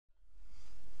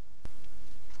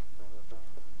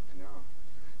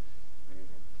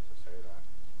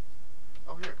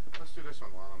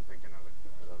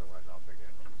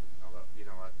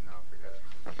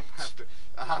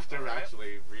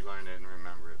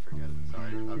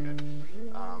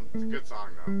It's a good song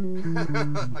though.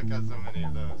 I got so many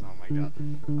of those. Oh my god.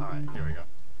 Alright, here we go.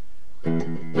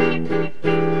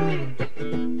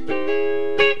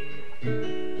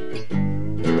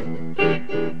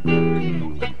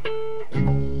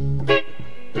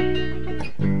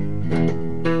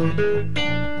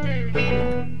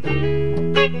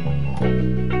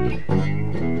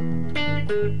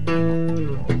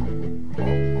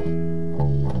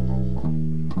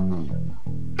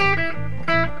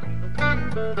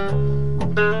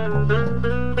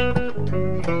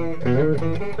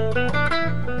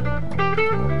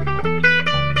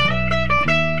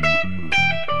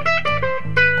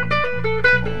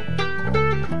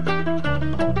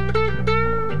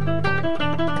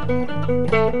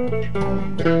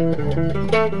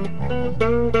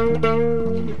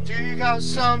 Do you got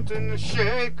something to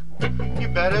shake? You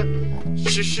better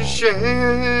shake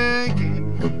it.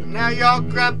 Now you're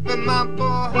grabbing my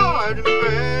poor heart and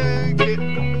break it.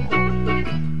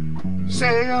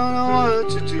 Say you don't know what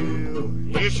to do.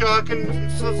 You sure can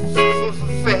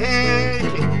fake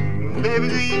it. Baby,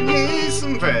 do you need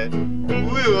some bread?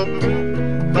 We will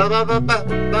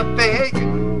bake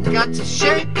it. Got to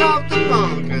shake off the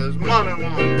funk, 'cause money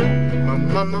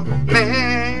won't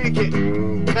make it.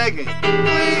 Begging,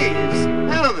 please,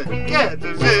 help me get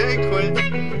the liquid.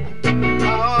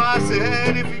 Oh, I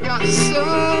said if you got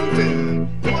something,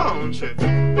 won't you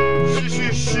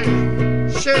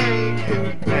shake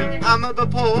it? And I'm at the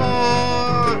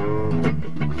poor,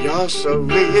 you're so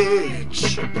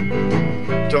rich.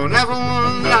 Don't ever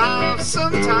wanna laugh,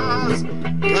 sometimes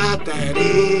got that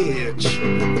itch.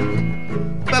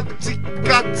 But you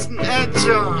got an edge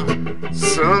on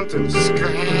something to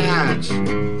scratch.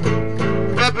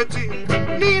 But you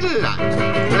need a light,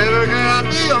 never gonna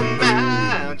be a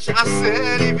match. I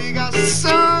said if you got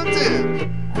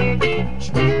something,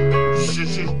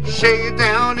 shake it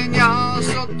down in your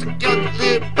soul to get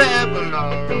the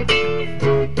Babylon.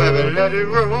 Baby, let it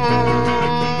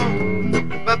roll.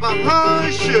 Baby,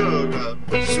 honey sugar,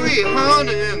 sweet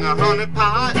honey in the honey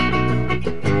pot.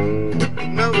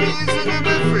 No reason to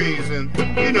be freezing,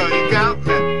 you know you got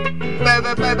me.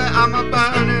 Baby, I'm a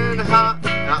burning hot.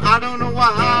 Now I don't know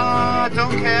why, I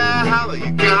don't care how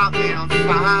you got me on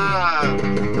fire.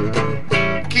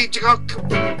 Keep your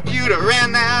computer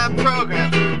in that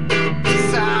program.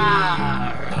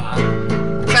 Sarah,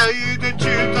 tell you the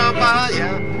truth about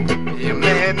you, you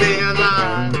made me a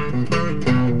lie.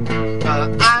 I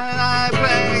like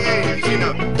playing games, you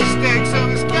know, the stakes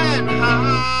always getting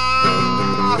high.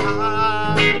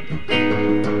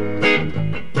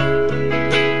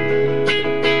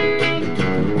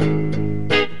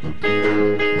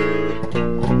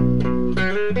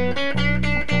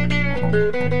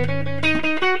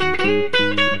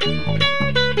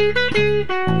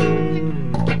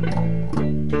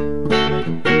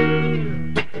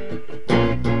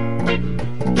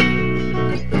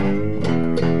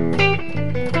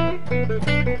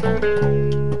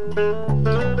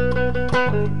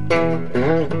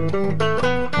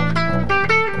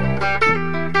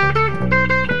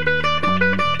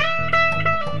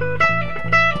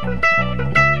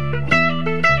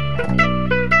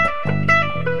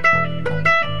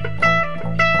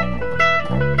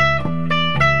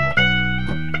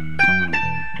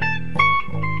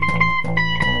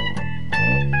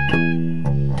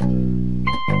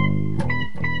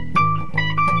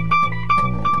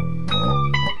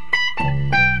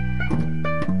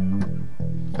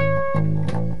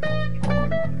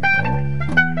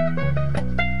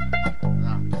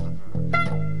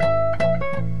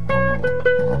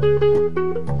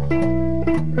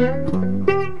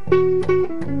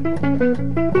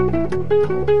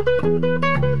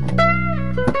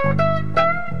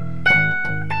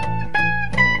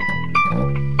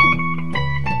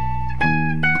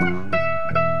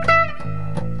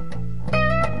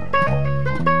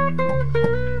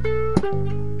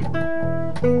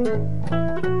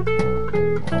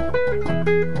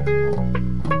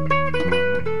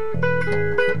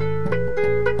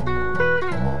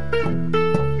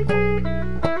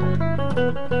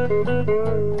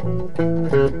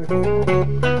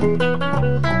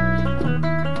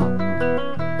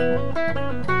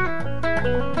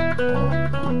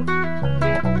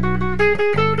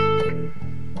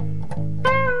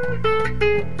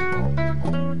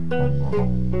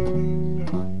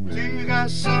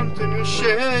 Something to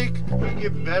shake, you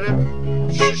better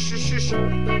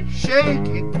shake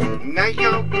it. Now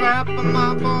you're grabbing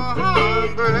my heart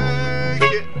and break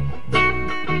it.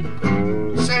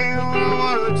 Say you don't know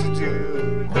what to do,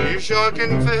 you sure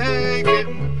can fake it.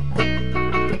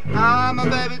 I'm a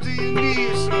baby, do you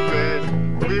need some bread?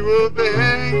 We will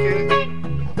bake it.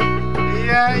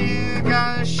 Yeah,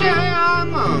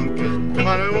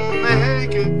 money won't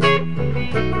make it.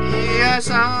 Yes,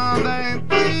 something,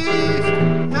 please,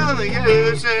 help me get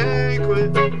it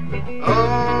sacred.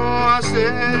 Oh, I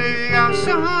said you got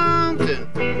something,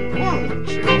 won't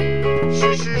you?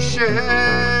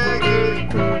 Shake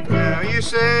it. Now you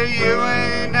say you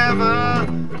ain't never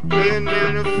been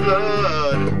in a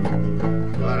flood,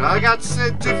 but I got to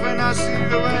say different. I see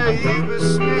the way you were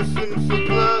sniffing for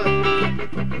blood.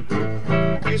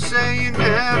 You say you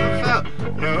never felt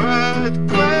no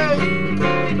earthquake.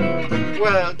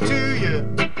 Well, do you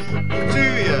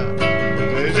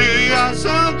got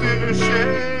something to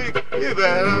shake? You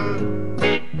better.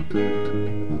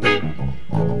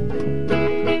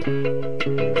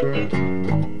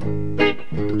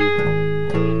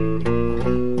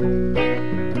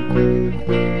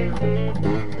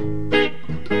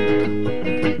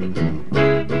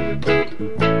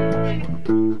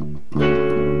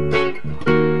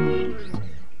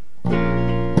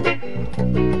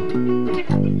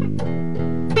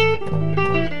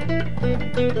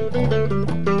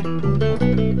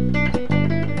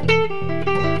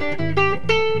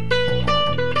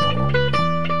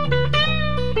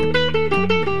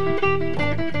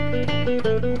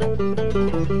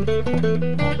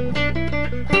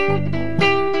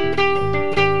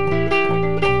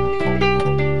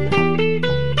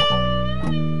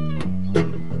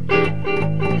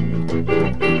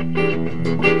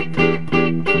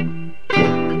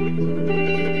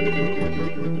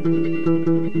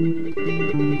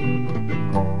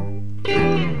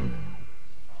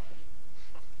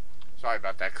 Sorry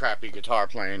about that crappy guitar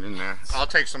playing in there. I'll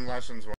take some lessons.